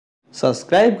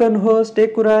Subscribe गर्नुहोस्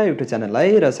take कुरा YouTube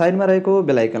च्यानललाई र साइडमा रहेको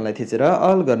बेल आइकनलाई थिचेर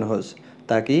अल गर्नुहोस्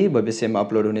ताकि भविष्यमा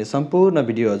अपलोड हुने सम्पूर्ण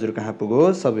भिडियो हजुर कहाँ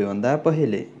पुगोस् सबैभन्दा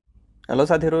पहिले। हेलो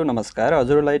साथीहरू नमस्कार,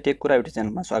 हजुरलाई टेक कुरा युट्युब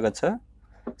च्यानलमा स्वागत छ।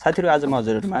 साथीहरू आज म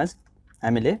हजुरहरुमाझ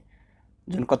हामीले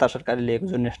जुन कतार सरकारले लिएको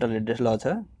जुन नेशनल एड्रेस ल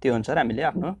छ त्यो अनुसार हामीले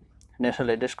आफ्नो नेशनल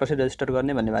एड्रेस कसरी रजिस्टर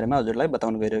गर्ने भन्ने बारेमा हजुरलाई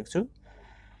बताउन गइरहेको छु।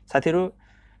 साथीहरू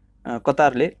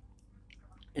कतारले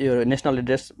यो नेशनल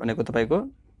एड्रेस भनेको तपाईको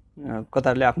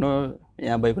कतारले आफ्नो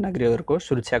यहाँ भएको नागरिकहरूको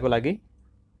सुरक्षाको लागि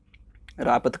र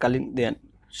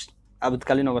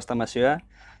आपतकालीन अवस्थामा सेवा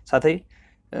साथै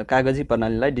कागजी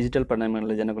प्रणालीलाई डिजिटल प्रणालीमा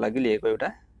लैजानको लागि लिएको एउटा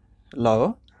ल हो।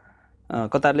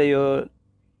 कतारले यो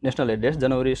नेशनल एड्रेस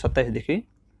जनवरी 27 देखि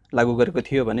लागू गरेको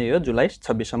थियो भने यो जुलाई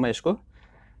 26 सम्म यसको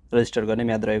रजिस्टर गर्ने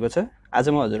म्याद रहेको छ। आज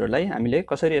म हजुरहरुलाई हामीले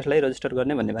कसरी यसलाई रजिस्टर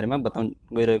गर्ने भन्ने बारेमा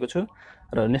बताउन गइरहेको छु।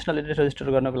 र नेशनल एड्रेस रजिस्टर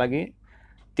गर्नको लागि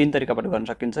 3 तरिकाबाट गर्न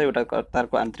सकिन्छ। एउटा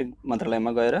कतारको आन्तरिक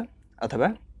मन्त्रालयमा गएर अथवा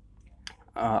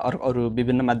अरु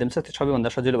विभिन्न माध्यम छ। त्यो सबैभन्दा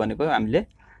सजिलो भनेको हामीले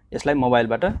यसलाई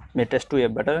मोबाइलबाट Metrash2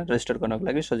 एपबाट रजिस्टर गर्नको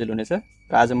लागि सजिलो हुनेछ।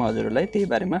 र आज म हजुरहरुलाई त्यही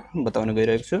बारेमा बताउन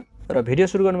गइरहेको छु। र भिडियो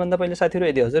सुरु गर्नुभन्दा पहिले साथीहरु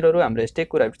यदि हजुरहरु हाम्रो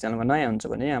टेक कुरा युट्युब च्यानलमा नयाँ हुनुहुन्छ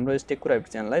भने हाम्रो टेक कुरा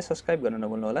युट्युब च्यानललाई सब्स्क्राइब गर्न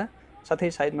नभुल्नु होला।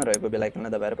 साथै साइडमा रहेको बेल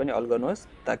आइकनलाई दबाएर पनि अल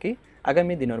गर्नुहोस् ताकि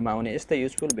आगामी दिनहरुमा आउने यस्तै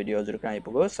युजफुल भिडियो हजुर कहाँ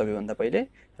आइपुगोस् सबैभन्दा पहिले।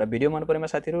 र भिडियो मन परेमा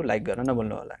साथीहरु लाइक गर्न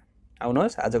नभुल्नु होला।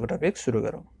 आउनुहोस् आजको टपिक सुरु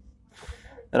गरौँ।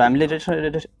 र हामीले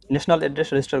नेशनल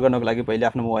एड्रेस रजिस्टर गर्नको लागि पहिले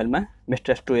आफ्नो मोबाइलमा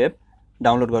Metrash2 एप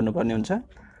डाउनलोड गर्नुपर्ने हुन्छ।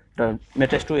 र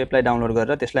Metrash2 एपलाई डाउनलोड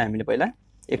गरेर त्यसलाई हामीले पहिला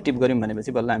एक्टिभ गर्यौं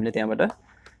भनेपछि बल्ल हामीले त्यहाँबाट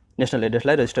नेशनल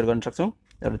एड्रेसलाई रजिस्टर गर्न सक्छौं।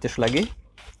 र त्यसको लागि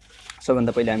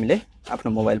सबभन्दा पहिले हामीले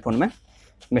आफ्नो मोबाइल फोनमा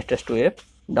Metrash2 एप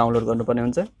डाउनलोड गर्नुपर्ने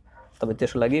हुन्छ। तपाईं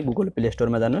त्यसको लागि गुगल प्ले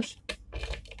स्टोरमा जानुस्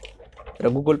र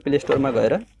गुगल प्ले स्टोरमा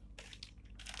गएर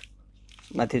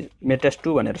माथि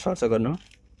Metrash2 भनेर सर्च गर्नु।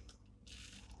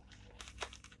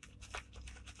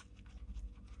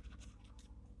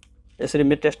 यसरी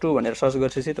Metrash2 भनेर सर्च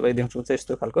गरेपछि तपाईले देख्नुहुन्छ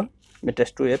यस्तो खालको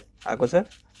Metrash2 एप आएको छ।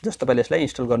 जस तपाईले यसलाई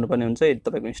इन्स्टल गर्नुपर्ने हुन्छ। यदि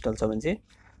तपाईको इन्स्टल छ भने चाहिँ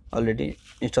अलरेडी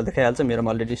इन्स्टल देखाइहाल्छ।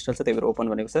 मेरोमा अलरेडी इन्स्टल छ, त्यही भएर ओपन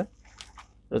भनेको छ।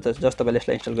 र जस तपाईले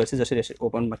यसलाई इन्स्टल गरेपछि जसरी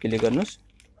ओपनमा क्लिक गर्नुस्,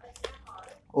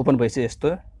 ओपन भएपछि यस्तो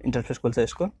इन्टरफेस खुल्छ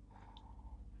यसको।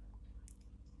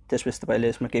 त्यसपछि तपाईले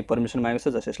यसमा केही परमिसन मागेको छ,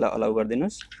 जस यसलाई अलाउ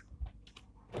गरिदिनुस्।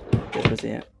 त्यसपछि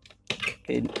यहाँ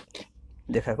केही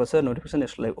देखाएको छ नोटिफिकेसन,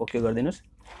 यसलाई ओके गरिदिनुस्।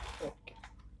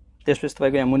 त्यसपछि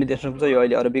तपाईको यहाँ मुनि देख्न सक्नुहुन्छ यो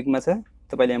अहिले अरबिकमा छ।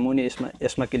 तपाईले यहाँ मुनि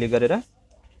यसमा क्लिक गरेर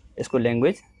यसको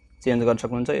ल्याङ्ग्वेज चेन्ज गर्न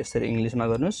सक्नुहुन्छ। यसरी इंग्लिशमा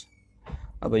गर्नुस्।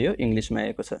 अब यो इंग्लिशमा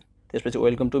आएको छ। त्यसपछि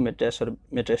वेलकम टु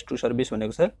Metrash2 सर्भिस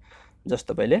भनेको छ। जस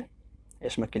तपाईले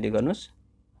यसमा क्लिक गर्नुस्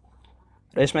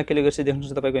र यसमा क्लिक गरेपछि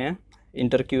देख्नुहुन्छ तपाईको यहाँ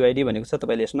इन्टर क्युआइडी भनेको छ।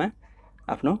 तपाईले यसमा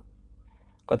आफ्नो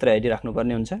कतार आइडी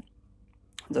राख्नुपर्ने हुन्छ।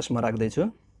 जस म राख्दै छु।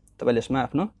 तपाईले यसमा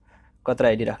आफ्नो Qatar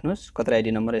ID राख्नुस्। Qatar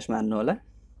ID number यसमा हाल्नु होला।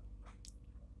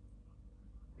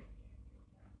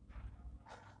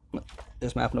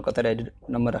 यसमा आफ्नो कतार आइडी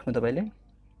नम्बर राख्नु तपाईले।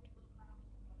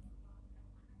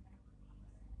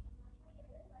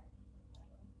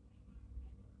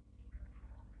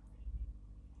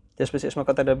 त्यसपछि यसमा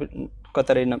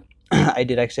कतार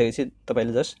आइडी राखिसकेपछि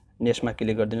तपाईले जस्ट नेक्स्टमा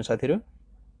क्लिक गरिदिनु साथीहरु।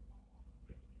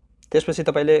 त्यसपछि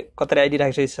तपाईले कतार आइडी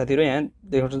राखिसकेपछि साथीहरु यहाँ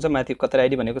देख्नुहुन्छ माथि कतार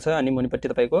आइडी भनेको छ अनि मुनिपट्टि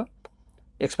तपाईको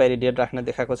एक्सपायरी डेट राख्न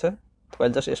देखाएको छ।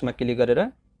 तपाईले जस्ट यसमा क्लिक गरेर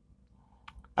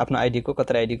आफ्नो आइडी को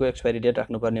कतार आइडी को एक्सपायरी डेट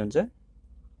राख्नुपर्ने हुन्छ।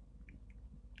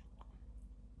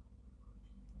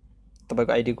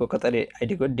 तपाईको आइडी को कतार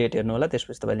आइडी को डेट हेर्नु होला।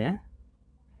 त्यसपछि तपाईले यहाँ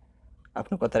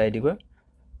आफ्नो कतार आइडी को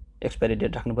एक्सपायरी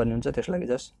डेट राख्नुपर्ने हुन्छ। त्यसको लागि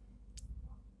जस्ट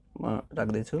म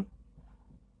राख्दै छु।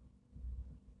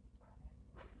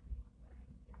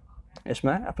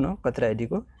 यसमा आफ्नो कतार आइडी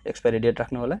को एक्सपायरी डेट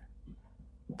राख्नु होला।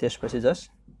 त्यसपछि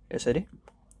जस्ट यसरी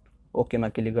ओके मा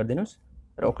क्लिक गरिदिनुस्।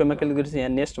 र ओके मा क्लिक गरेपछि यहाँ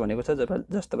नेक्स्ट भनेको छ।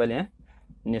 जस्ट तपाईले यहाँ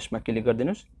नेक्स्टमा क्लिक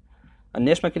गरिदिनुस्। अनि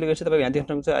नेक्स्टमा क्लिक गरेपछि तपाईको यहाँ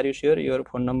देख्नुहुन्छ are you sure your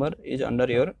phone number is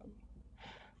under your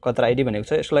Qatar ID भनेको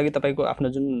छ। यसको लागि तपाईको आफ्नो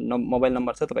जुन मोबाइल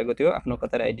नम्बर छ तपाईको त्यो आफ्नो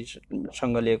कतार आइडी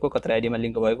सँग लिएको कतार आइडीमा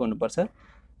लिंक भएको हुनुपर्छ।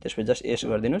 त्यसपछि जस्ट यस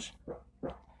गरिदिनुस्।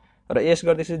 र यस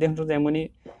गर्दैपछि देख्नुहुन्छ यहाँ मुनि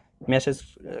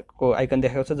मेसेजको आइकन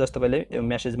देखाएको छ। जस्ट तपाईले यो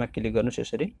मेसेजमा क्लिक गर्नुस्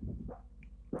यसरी।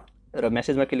 र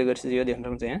मेसेजमा क्लिक गरेपछि यो देख्न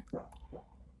सक्नुहुन्छ यहाँ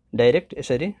डाइरेक्ट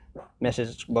यसरी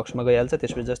मेसेज बक्समा गइहाल्छ।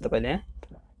 त्यसपछि जस्ट तपाईले यहाँ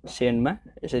सेन्डमा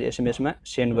यसरी एसएमएस मा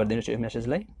सेन्ड गरिदिनुस्। यो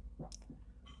मेसेजलाई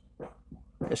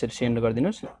यसरी सेन्ड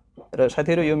गरिदिनुस्। र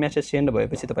साथीहरु यो मेसेज सेन्ड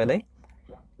भएपछि तपाईलाई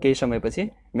केही समयपछि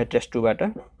Metrash2 बाट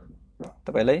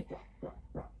तपाईलाई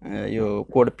यो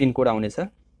कोड पिन कोड आउनेछ।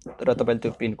 र तपाईले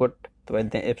त्यो पिन कोड तपाईले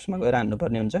त्यहाँ एप्समा गएर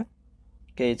हाल्नुपर्ने हुन्छ।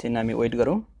 केही चाहिँ हामी वेट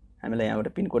गरौँ। हामीलाई यहाँबाट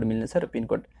पिन कोड मिल्नेछ। र पिन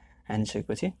कोड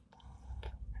हानिसकेपछि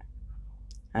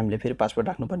हामीले फेरि पासवर्ड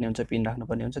राख्नुपर्ने हुन्छ, पिन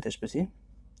राख्नुपर्ने हुन्छ। त्यसपछि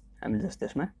हामीले जस्ट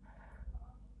त्यसमा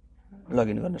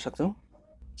लगइन गर्न सक्छौँ।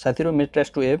 साथीहरु,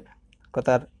 मेट्रास2 एप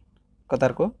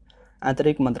कतारको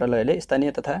आन्तरिक मन्त्रालयले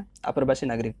स्थानीय तथा आप्रवासी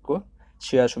नागरिकको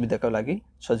सेवा सुविधाका लागि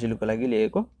सजिलोको लागि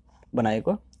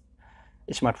बनाएको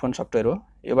स्मार्टफोन सफ्टवेयर हो।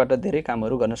 योबाट धेरै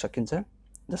कामहरू गर्न सकिन्छ,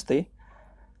 जस्तै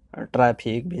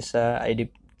ट्राफिक, भिसा, आइडी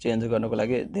चेन्ज गर्नको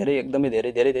लागि एकदमै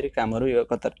धेरै कामहरू यो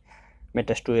कतार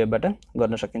मेट्रास2 एपबाट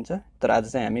गर्न सकिन्छ। तर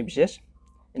आज चाहिँ हामी विशेष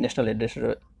नेसनल एड्रेस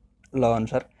ल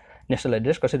अनुसार नेसनल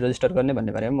एड्रेस कसरी रजिस्टर गर्ने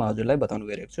भन्ने बारेमा म हजुरलाई बताउन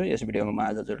गइरहेको छु। यस भिडियोमा म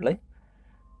आज हजुरलाई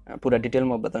पुरा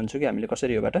डिटेलमा बताउँछु कि हामीले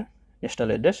कसरी योबाट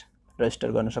नेसनल एड्रेस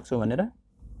रजिस्टर गर्न सक्छौँ भनेर।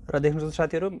 र देख्न सक्नुहुन्छ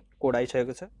साथीहरु, कोड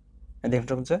आइसकेको छ। देख्न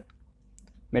सक्नुहुन्छ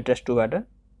मेट्रास2 बाट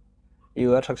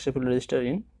युआर सक्सेसफुल रजिस्टर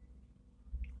इन।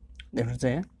 देख्न सक्नुहुन्छ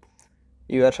यहाँ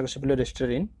you're successful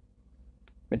register in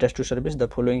मेट्रास2 service, the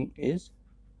following is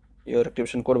यो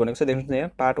एक्टिभेसन कोड भनेको छ। देख्न सक्नुहुन्छ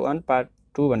यहाँ पार्ट 1 पार्ट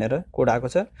 2 भनेर कोड आएको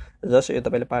छ। जस्ट यो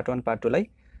तपाईले पार्ट 1 पार्ट 2 लाई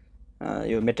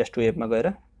यो मेट्रास2 एपमा गएर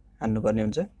हान्नुपर्ने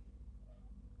हुन्छ।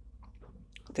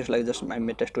 त्यसलाई जस्ट हामी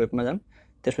मेट्रास2 एपमा जाम।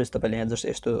 त्यसपछि तपाईले यहाँ जस्ट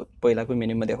यस्तो पहिलाको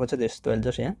मेन्युमा देखाउँछ त्यस्तो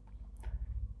जस्ट यहाँ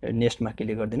नेक्स्टमा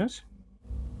क्लिक गरिदिनुस्।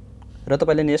 र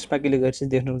तपाईले नेक्स्टमा क्लिक गरेपछि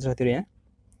देख्नुहुन्छ साथीहरु यहाँ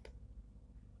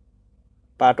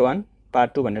पार्ट 1 पार्ट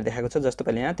 2 भनेर देखाएको छ। जस्ट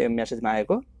तपाईले यहाँ त्यो मेसेजमा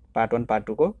आएको पार्ट 1 पार्ट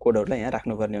 2 को कोडहरुलाई यहाँ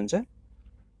राख्नुपर्ने हुन्छ।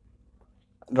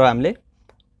 र हामीले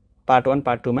पार्ट 1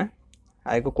 पार्ट 2 मा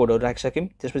आएको कोडहरु राखिसक्यौं।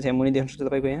 त्यसपछि यहाँ मुनि देख्नुहुन्छ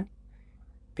तपाईको यहाँ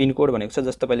पिन कोड भनेको छ।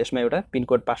 जस्ट तपाईले यसमा एउटा पिन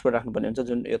कोड पासवर्ड राख्नुपर्ने हुन्छ,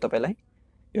 जुन यो तपाईलाई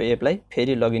यो एपलाई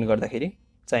फेरि लगइन गर्दाखेरि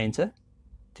चाहिन्छ।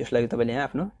 त्यसको लागि तपाईले यहाँ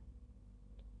आफ्नो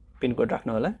पिन कोड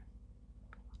राख्नु होला।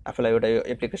 आफुलाई एउटा यो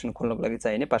एप्लिकेसन खोल्नको लागि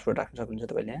चाहिने पासवर्ड राख्न सक्नुहुन्छ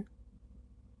तपाईले यहाँ।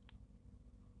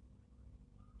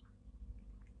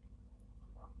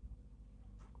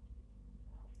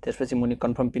 त्यसपछि मुनि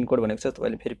कन्फर्म पिन कोड भनेको छ।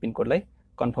 तपाईले फेरि पिन कोडलाई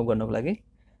कन्फर्म गर्नको लागि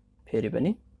फेरि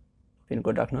पनि पिन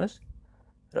कोड राख्नुहोस्।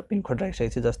 र पिन कोड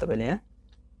राखिसकेपछि जस्ट तपाईले यहाँ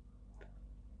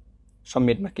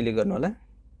सबमिटमा क्लिक गर्नु होला।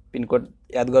 पिन कोड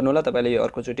याद गर्नु होला। तपाईले यो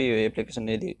अर्को चोटी यो एप्लिकेसन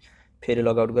यदि फेरि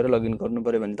लग आउट गरेर लगइन गर्नु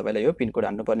पर्यो भने तपाईलाई यो पिन कोड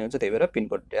हाल्नु पर्ने हुन्छ। त्यही भएर पिन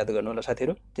कोड याद गर्नु होला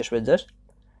साथीहरु। त्यसपछि जस्ट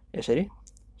यसरी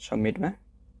सबमिटमा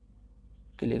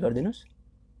क्लिक गरिदिनुस्।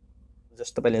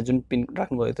 जस्ट तपाईले जुन पिन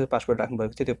राख्नु भएको थियो, पासवर्ड राख्नु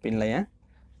भएको थियो, त्यो पिनलाई यहाँ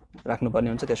राख्नु पर्ने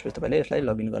हुन्छ। त्यसपछि तपाईले यसलाई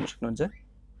लगइन गर्न सक्नुहुन्छ।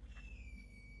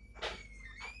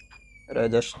 र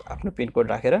जस्ट आफ्नो पिन कोड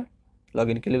राखेर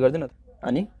लगइन क्लिक गरिदिनु।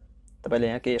 अनि तपाईले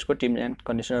यहाँ के यसको टर्म्स एन्ड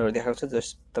कन्डिसनहरु देखाएको छ,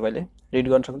 जस्ट तपाईले रिड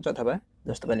गर्न सक्नुहुन्छ। अथवा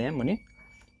जस्ट तपाईले यहाँ मुनि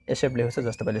एक्सेप्ट लेखेको छ,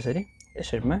 जस्ट तपाईले यसरी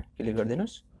एक्सेप्टमा क्लिक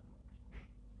गरिदिनुस्।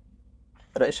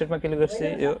 र एक्सेप्टमा क्लिक गरेपछि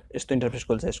यो यस्तो इन्टरफेस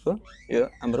खोल्छ। यसको यो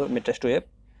हाम्रो मेट्रास2 एप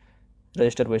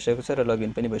रजिस्टर भइसकेको छ र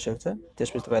लगइन पनि भइसकेको छ।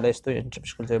 त्यसपछि तपाईलाई यस्तो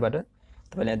इन्टरफेस खोल्छ। योबाट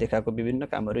तपाईले यहाँ देखाएको विभिन्न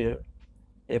कामहरु यो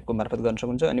एपको मार्फत गर्न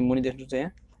सक्नुहुन्छ। अनि मुनि देख्नुहुन्छ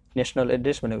यहाँ नेसनल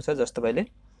एड्रेस भनेको छ। जस्ट तपाईले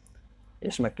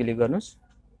यसमा क्लिक गर्नुस्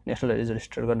नेसनल एड्रेस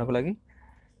रजिस्टर गर्नको लागि।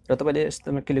 र तपाईले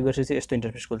यस्तोमा क्लिक गरेपछि यस्तो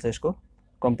इन्टरफेस खोल्छ। यसको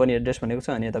कम्पनी एड्रेस भनेको छ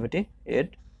अनि यतापट्टि एड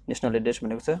नेसनल एड्रेस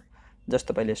भनेको छ। जस्ट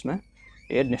तपाईले यसमा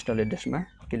एड नेसनल एड्रेसमा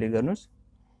क्लिक गर्नुस्।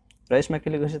 र यसमा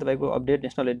क्लिक गरेपछि तपाईको अपडेट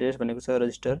नेसनल एड्रेस भनेको छ,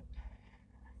 रजिस्टर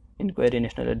इन्क्वायरी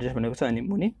नेसनल एड्रेस भनेको छ, अनि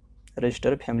मुनि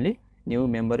register family new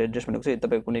member address भनेको छ।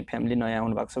 तपाईको कुनै फ्यामिली नयाँ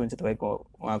आउनु भएको छ भने चाहिँ तपाईको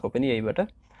उहाँको पनि यहीबाट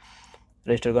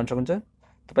रजिस्टर गर्न सक्नुहुन्छ।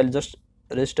 तपाईले just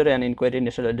register and inquiry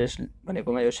national address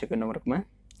भनेकोमा यो सेकेन्ड नम्बरमा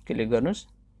क्लिक गर्नुस्।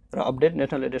 र अपडेट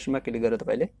नेसनल एड्रेसमा क्लिक गरेर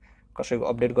तपाईले कसैको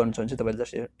अपडेट गर्नु छ भने चाहिँ तपाईले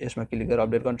जस्ट यसमा क्लिक गरेर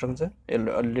अपडेट गर्न सक्नुहुन्छ।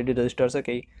 अलरेडी रजिस्टर छ,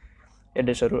 केही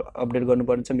एड्रेसहरु अपडेट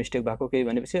गर्नुपर्ने छ मिस्टेक भएको केही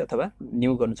भनेपछि, अथवा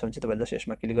न्यू गर्नु छ भने चाहिँ तपाईले जस्ट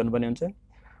यसमा क्लिक गर्नुपर्ने हुन्छ।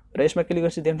 र यसमा क्लिक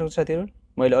गरेपछि देख्न सक्नुहुन्छ साथीहरु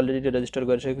मैले अलरेडी रजिस्टर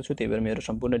गरिसकेको छु, त्यही भएर मेरो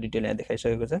सम्पूर्ण डिटेल यहाँ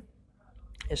देखाइसकेको छ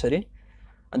यसरी।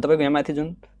 अनि तपाईको यहाँ माथि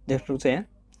जुन देख्न सक्नुहुन्छ यहाँ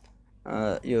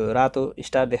यो रातो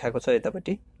स्टार देखाएको छ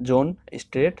यतापट्टि जोन,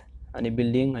 स्टेट, अनि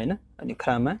बिल्डिङ हैन, अनि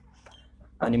खामा,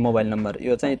 अनि मोबाइल नम्बर।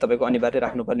 यो चाहिँ तपाईको अनिवार्य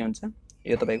राख्नुपर्ने हुन्छ।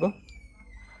 यो तपाईको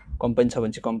कम्पनी छ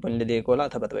भने चाहिँ कम्पनीले दिएको होला,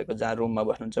 अथवा तपाईको जहाँ रुममा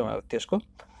बस्नुहुन्छ उहाँ त्यसको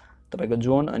तपाईको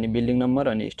जोन, अनि बिल्डिङ नम्बर,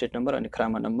 अनि स्टेट नम्बर, अनि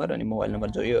खामा नम्बर, अनि मोबाइल नम्बर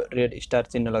जो यो रेड स्टार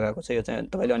चिन्ह लगाएको छ यो चाहिँ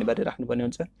तपाईले अनिवार्य राख्नुपर्ने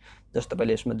हुन्छ। जस्ट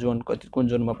तपाईले यसमा जोन कुन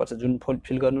जोनमा पर्छ जुन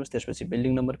फिल गर्नुस्। त्यसपछि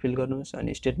बिल्डिङ नम्बर फिल गर्नुस्,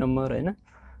 अनि स्टेट नम्बर हैन,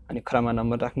 अनि खामा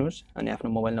नम्बर राख्नुस्, अनि आफ्नो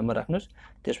मोबाइल नम्बर राख्नुस्।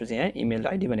 त्यसपछि यहाँ इमेल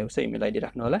आइडी भनेको छ, इमेल आइडी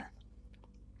राख्नु होला।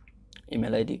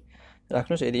 Email ID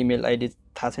राख्नुस्। यदि इमेल आइडी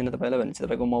थाहा छैन तपाईलाई भने चाहिँ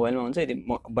तपाईको मोबाइलमा हुन्छ। यदि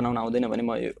बनाउन आउँदैन भने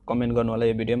म कमेन्ट गर्नु होला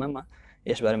यो भिडियोमा। म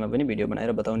यस बारेमा पनि भिडियो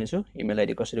बनाएर बताउने छु इमेल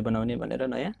आइडी कसरी बनाउने भनेर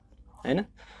नयाँ हैन।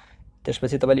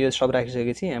 त्यसपछि तपाईले यो सब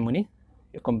राखिसकेपछि यहाँ मुनि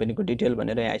यो कम्पनीको डिटेल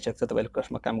भनेर यहाँ आइसक्छ। तपाईले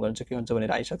कसमा काम गर्नुहुन्छ के हुन्छ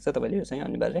भनेर आइसक्छ। तपाईले यो चाहिँ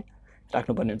अनिवार्य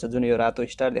राख्नुपर्ने हुन्छ। जुन यो रातो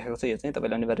स्टार देखाएको छ यो चाहिँ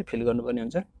तपाईले अनिवार्य फिल गर्नुपर्ने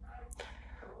हुन्छ।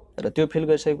 र त्यो फिल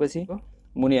गरिसकेपछि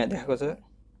मुनि यहाँ देखाएको छ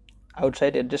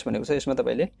आउटसाइड एड्रेस भनेको छ। यसमा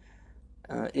तपाईले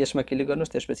यसमा क्लिक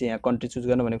गर्नुस्। त्यसपछि यहाँ कन्ट्री चुज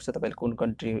गर्नु भनेको छ, तपाईँले कुन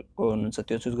कन्ट्रीको हुनुहुन्छ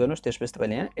त्यो चुज गर्नुस्। त्यसपछि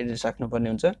तपाईँले यहाँ एड्रेस राख्नुपर्ने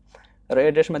हुन्छ र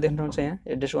एड्रेसमा देख्नुहुन्छ यहाँ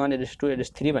एड्रेस 1, एड्रेस 2, एड्रेस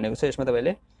 3 भनेको छ। यसमा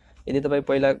तपाईँले यदि तपाईँ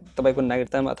पहिला तपाईँको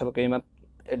नागरिकतामा अथवा केहीमा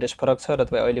एड्रेस फरक छ र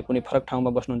तपाईँ अहिले कुनै फरक ठाउँमा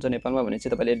बस्नुहुन्छ नेपालमा भने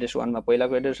चाहिँ तपाईँले एड्रेस 1 मा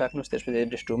पहिलाको एड्रेस राख्नुस्। त्यसपछि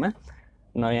एड्रेस 2 मा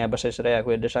नयाँ बसाइसराई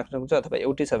आएको एड्रेस राख्न सक्नुहुन्छ, अथवा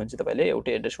एउटै छ भने चाहिँ तपाईँले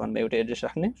एउटै एड्रेस 1 मा एउटै एड्रेस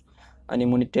राख्ने। अनि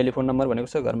मुनि टेलिफोन नम्बर भनेको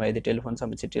छ, घरमा यदि टेलिफोन छ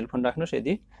भने चाहिँ टेलिफोन राख्नुस्,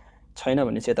 यदि छैन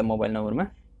भने चाहिँ यता मोबाइल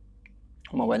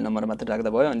नम्बर मात्र राख्दा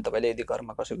भयो। अनि तपाईँले यदि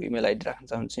घरमा कसैको इमेल आइडी राख्न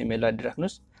चाहनुहुन्छ इमेल आइडी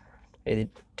राख्नुस्। यदि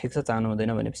ठिक छ चाहनु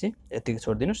हुँदैन भनेपछि यतिकै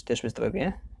छोडिदिनुस्। त्यसपछि तपाईँको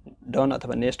यहाँ डन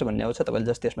अथवा नेक्स्ट भन्ने आउँछ, तपाईँले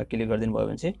जस्ट त्यसमा क्लिक गरिदिनु भयो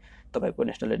भने चाहिँ तपाईँको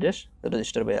नेसनल एड्रेस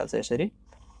रजिस्टर भइहाल्छ। यसरी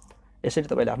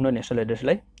तपाईँले आफ्नो नेसनल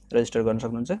एड्रेसलाई रजिस्टर गर्न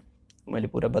सक्नुहुन्छ। मैले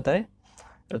पुरा बताएँ।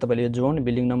 र तपाईँले यो जोन,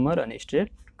 बिल्डिङ नम्बर अनि स्टेट,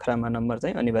 खरामा नम्बर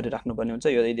चाहिँ अनिवार्य राख्नुपर्ने हुन्छ।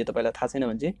 यो यदि तपाईँलाई थाहा छैन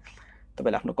भने चाहिँ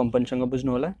तपाईँले आफ्नो कम्पनीसँग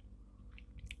बुझ्नु होला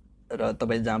र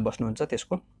तपाईँ जहाँ बस्नुहुन्छ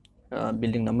त्यसको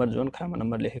बिल्डिङ नम्बर, जोन, खरामा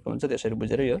नम्बर लेखेको हुन्छ, त्यसरी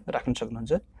बुझेर यो राख्न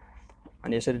सक्नुहुन्छ।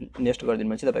 अनि यसरी नेक्स्ट गरिदिनु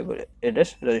भने चाहिँ तपाईँको एड्रेस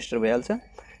रजिस्टर भइहाल्छ।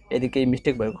 यदि केही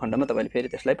मिस्टेक भएको खण्डमा तपाईँले फेरि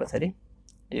त्यसलाई पछाडि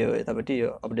यो यतापट्टि यो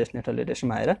अपडेट नेसनल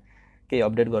एड्रेसमा आएर केही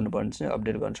अपडेट गर्नुपर्ने चाहिँ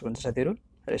अपडेट गर्न सक्नुहुन्छ साथीहरू।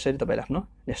 र यसरी तपाईँले आफ्नो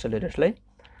नेसनल एड्रेसलाई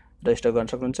रजिस्टर गर्न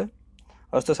सक्नुहुन्छ।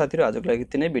 हस् त साथीहरू, आजको लागि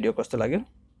यति नै। भिडियो कस्तो लाग्यो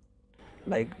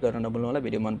लाइक गर्न नभुल्नु होला।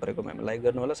 भिडियो मन परेको भएमा लाइक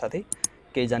गर्नु होला। साथै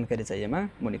केही जानकारी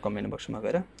चाहिएमा मुनि कमेन्ट बक्समा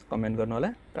गएर कमेन्ट गर्नु होला।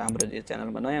 र हाम्रो यो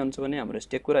च्यानलमा नयाँ हुनुहुन्छ भने हाम्रो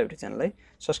टेक कुरा युट्युब च्यानललाई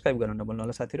सब्स्क्राइब गर्न नभुल्नु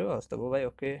होला साथीहरू। हस् त बाइ,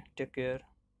 ओके, टेक केयर।